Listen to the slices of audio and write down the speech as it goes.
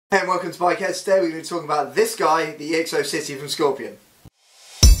Hey and welcome to Bikerheadz. Today we're going to be talking about this guy, the EXO City from Scorpion.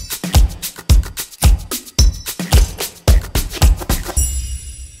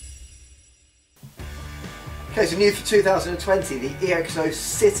 Okay, so new for 2020, the EXO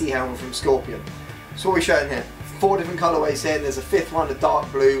City helmet from Scorpion. So what we're showing here, 4 different colourways here, and there's a 5th one, a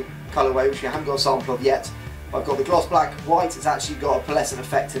dark blue colourway, which I haven't got a sample of yet. I've got the gloss black white, it's actually got a pearlescent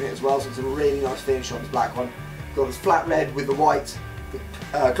effect in it as well, so it's a really nice finish on this black one. Got this flat red with the white,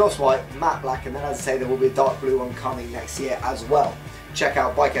 gloss white, matte black, and then as I say there will be a dark blue one coming next year as well. Check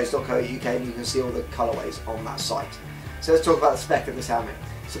out bikerheadz.co.uk and you can see all the colourways on that site. So let's talk about the spec of this helmet.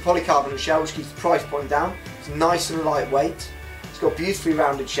 It's a polycarbonate shell which keeps the price point down. It's nice and lightweight. It's got a beautifully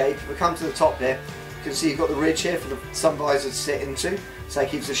rounded shape. If we come to the top here, you can see you've got the ridge here for the sun visor to sit into. So it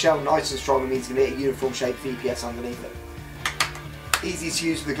keeps the shell nice and strong and means you can hit a uniform shape VPS underneath it. Easy to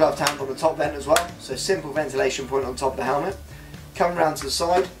use with the gloved hand on the top vent as well. So simple ventilation point on top of the helmet. Coming round to the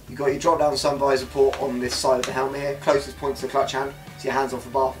side, you've got your drop down sun visor port on this side of the helmet here, closest point to the clutch hand, so your hands off the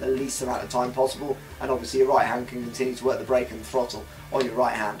bar for the least amount of time possible, and obviously your right hand can continue to work the brake and the throttle on your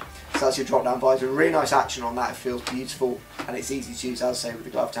right hand. So that's your drop down visor, really nice action on that, it feels beautiful and it's easy to use as I say with the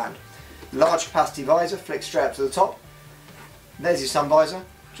gloved hand. Large capacity visor, flicks straight up to the top. There's your sun visor,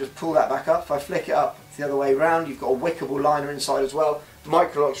 just pull that back up. If I flick it up the other way around, you've got a wickable liner inside as well,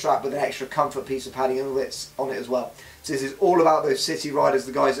 micro lock strap with an extra comfort piece of padding on it as well. So this is all about those city riders,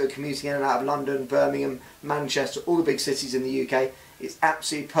 the guys that are commuting in and out of London, Birmingham, Manchester, all the big cities in the UK. It's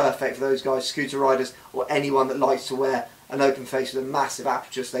absolutely perfect for those guys, scooter riders, or anyone that likes to wear an open face with a massive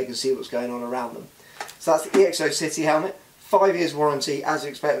aperture so they can see what's going on around them. So that's the EXO City helmet. 5 years warranty as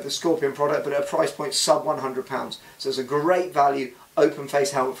expected with the Scorpion product, but at a price point sub £100. So it's a great value open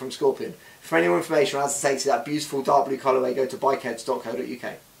face helmet from Scorpion. For any more information, as I say, to that beautiful dark blue colourway, go to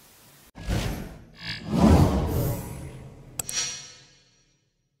bikerheadz.co.uk.